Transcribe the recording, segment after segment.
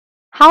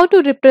How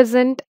to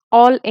represent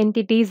all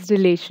entities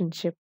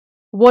relationship.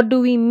 What do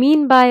we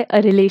mean by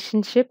a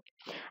relationship?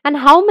 And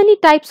how many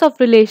types of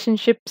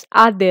relationships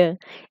are there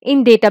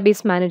in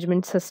database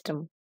management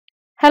system?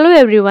 Hello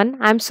everyone,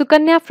 I'm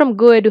Sukanya from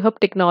Go EduHub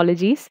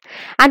Technologies,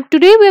 and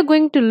today we are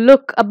going to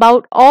look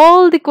about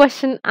all the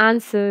question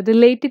answer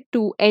related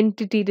to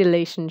entity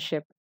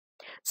relationship.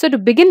 So to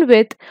begin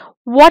with,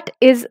 what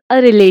is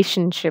a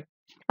relationship?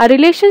 A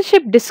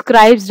relationship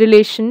describes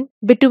relation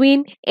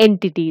between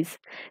entities.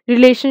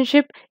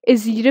 Relationship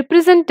is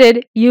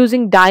represented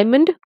using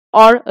diamond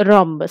or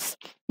rhombus.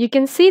 You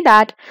can see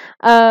that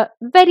a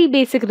very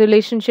basic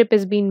relationship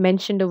is being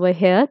mentioned over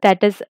here,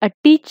 that is a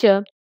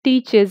teacher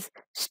teaches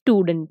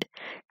student,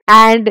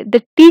 and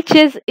the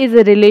teaches is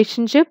a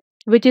relationship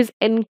which is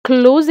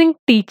enclosing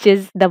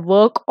teaches the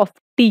work of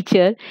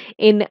teacher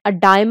in a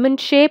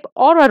diamond shape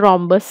or a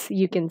rhombus,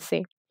 you can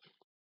say.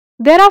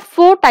 There are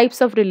four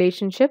types of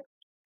relationship: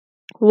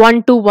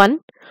 one to one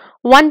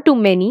to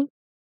many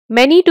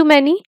to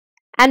many,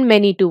 and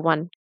many to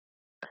one.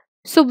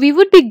 So we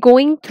would be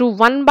going through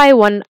one by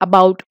one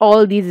about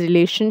all these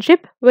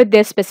relationship with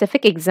their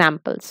specific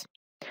examples.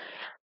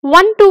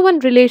 One to one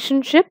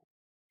relationship.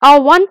 A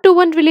one to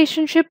one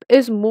relationship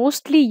is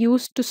mostly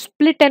used to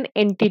split an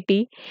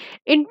entity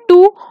into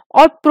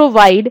or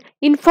provide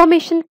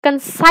information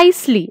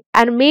concisely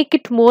and make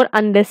it more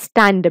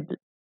understandable.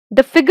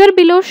 The figure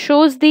below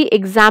shows the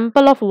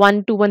example of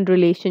one to one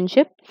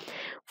relationship.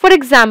 For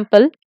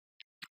example,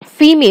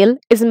 female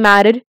is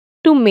married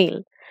to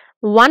male.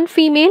 One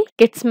female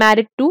gets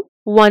married to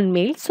one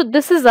male. So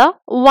this is a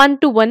one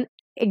to one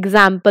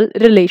example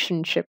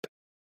relationship.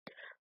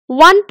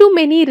 One to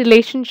many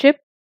relationship.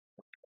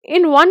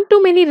 In one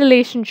to many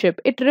relationship,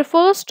 it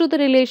refers to the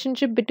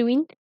relationship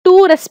between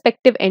two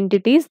respective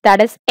entities,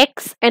 that is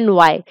X and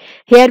Y.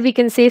 Here we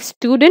can say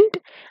student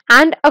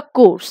and a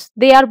course.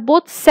 They are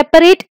both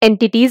separate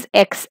entities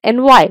X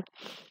and Y,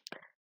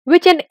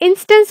 which an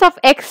instance of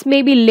X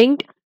may be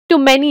linked to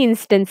many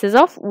instances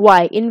of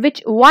Y, in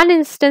which one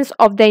instance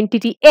of the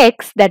entity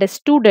X, that is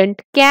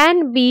student,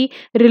 can be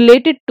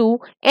related to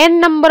n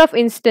number of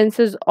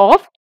instances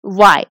of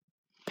Y.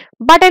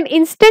 But an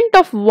instant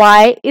of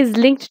Y is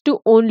linked to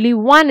only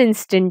one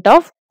instant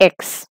of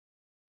X.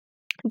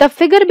 The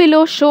figure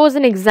below shows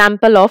an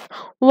example of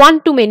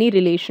one-to-many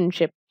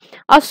relationship.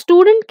 A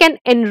student can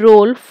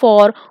enroll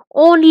for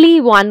only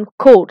one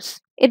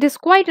course. It is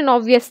quite an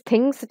obvious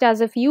thing, such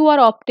as if you are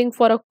opting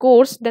for a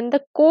course, then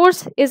the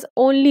course is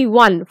only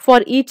one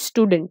for each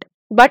student.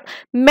 But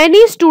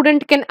many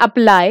students can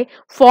apply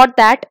for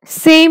that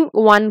same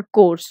one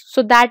course.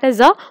 So that is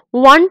a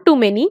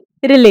one-to-many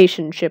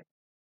relationship.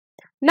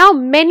 Now,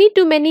 many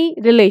to many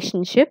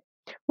relationship.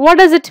 What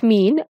does it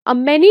mean? A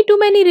many to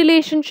many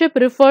relationship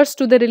refers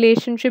to the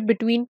relationship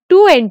between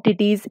two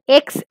entities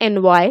X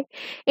and Y,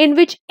 in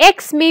which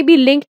X may be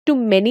linked to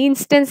many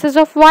instances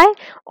of Y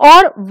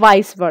or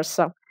vice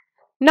versa.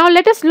 Now,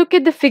 let us look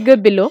at the figure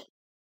below.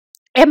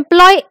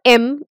 Employee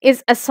M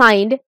is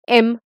assigned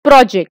M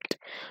project.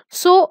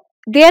 So,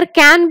 there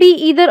can be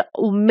either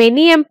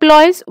many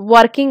employees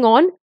working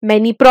on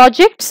many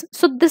projects.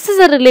 So this is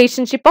a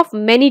relationship of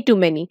many to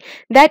many,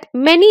 that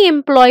many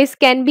employees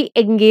can be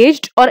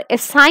engaged or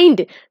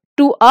assigned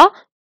to a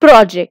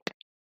project.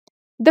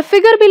 The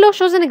figure below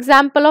shows an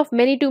example of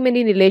many to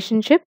many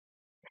relationship.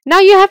 Now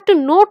you have to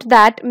note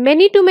that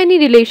many to many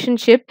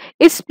relationship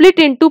is split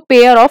into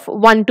pair of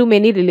one to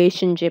many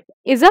relationship,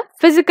 is a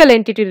physical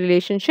entity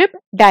relationship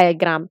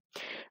diagram.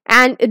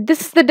 And this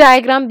is the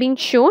diagram being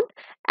shown.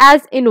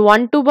 As in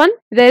one to one,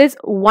 there is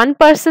one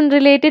person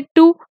related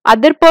to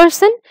other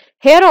person.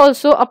 Here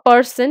also a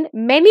person,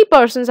 many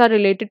persons are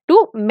related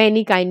to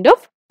many kind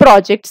of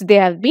projects they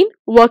have been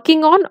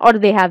working on or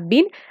they have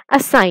been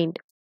assigned.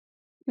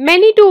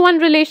 Many to one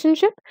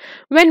relationship,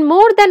 when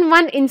more than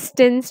one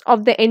instance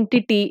of the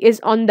entity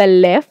is on the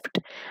left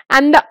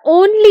and the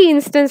only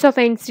instance of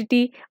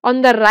entity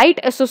on the right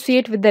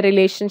associate with the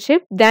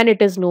relationship, then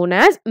it is known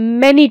as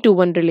many to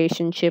one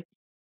relationship.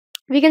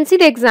 We can see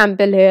the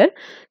example here.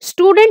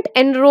 Student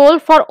enroll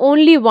for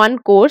only one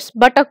course,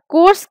 but a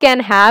course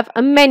can have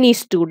a many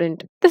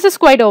student. This is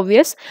quite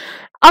obvious.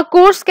 A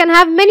course can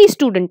have many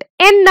student.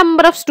 N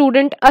number of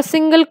student a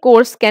single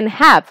course can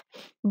have.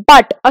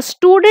 But a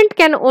student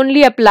can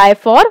only apply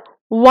for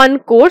one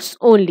course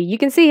only. You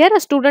can see here a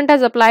student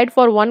has applied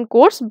for one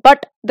course,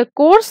 but the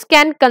course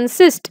can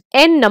consist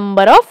n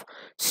number of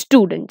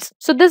students.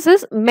 So this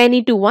is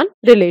many to one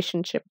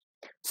relationship.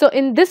 So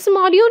in this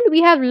module,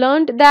 we have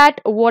learned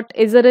that what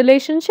is a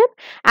relationship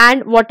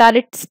and what are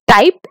its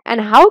type and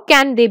how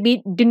can they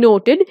be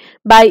denoted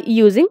by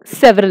using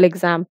several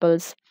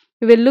examples.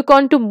 We will look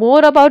on to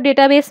more about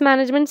database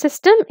management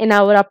system in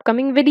our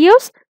upcoming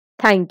videos.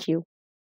 Thank you.